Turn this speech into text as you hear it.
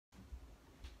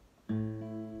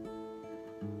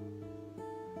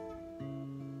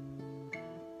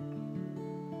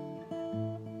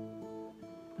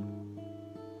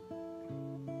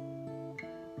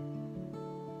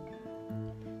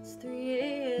It's 3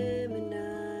 a.m. and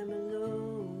I'm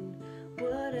alone.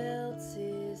 What else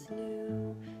is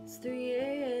new? It's 3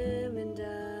 a.m. and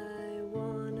I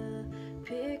wanna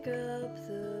pick up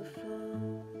the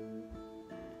phone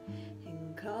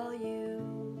and call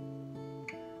you.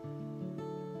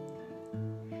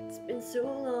 It's been so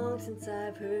long since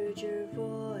I've heard your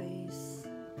voice.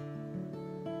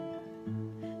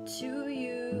 To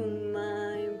you,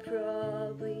 mine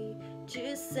probably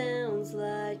just sounds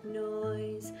like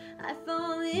noise. I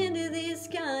fall into these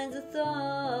kinds of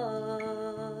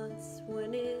thoughts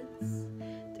when it's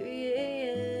 3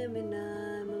 a.m. and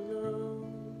I'm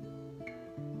alone.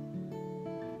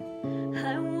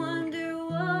 I wonder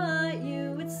what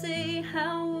you would say.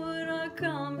 How would our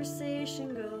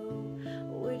conversation go?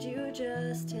 Would you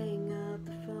just hang up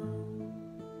the phone?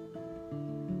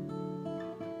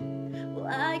 Well,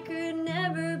 I could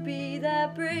never be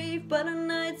that brave, but on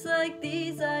nights like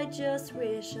these I just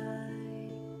wish I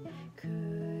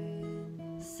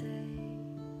could say.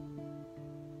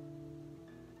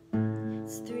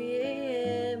 It's 3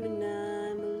 a.m. and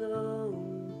I'm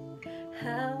alone.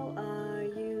 How are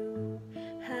you?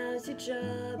 How's your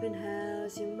job and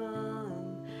how's your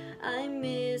mom? I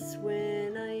miss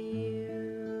when I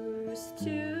used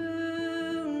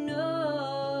to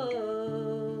know.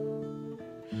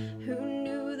 Who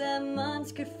knew that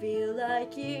months could feel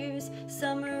like years?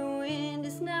 Summer wind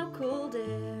is now cold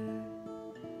air.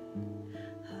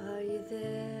 Are you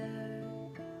there?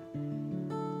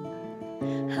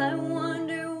 I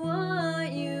wonder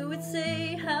what you would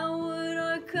say. How would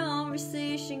our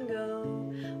conversation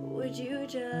go? Would you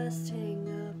just hang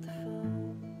up the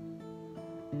phone?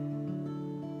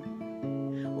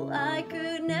 Well, I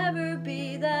could never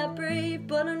be that brave,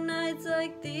 but on nights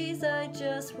like these I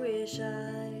just wish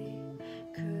I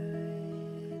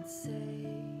could say.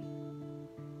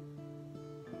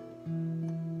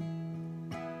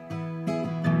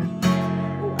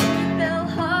 Oh, we fell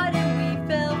hard and we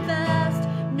fell fast,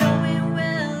 knowing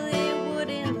well it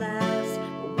wouldn't last,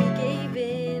 but we gave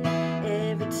in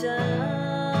every time.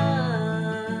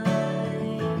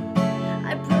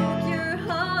 I broke your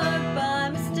heart by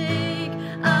mistake.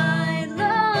 I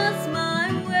lost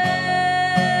my way.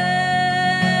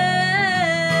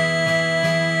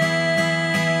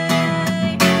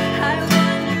 I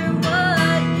wonder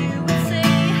what you would say.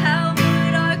 How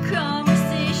would our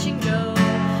conversation go?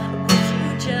 Would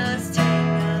you just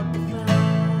hang up the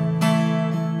phone?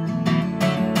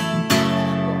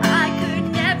 Well, I could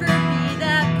never be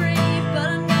that brave, but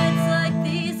on nights like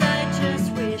these I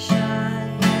just wish I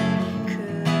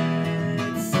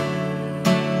could say.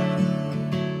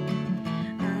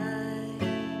 I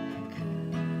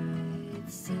could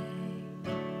say.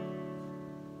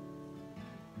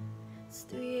 It's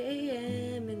 3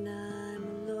 a.m. and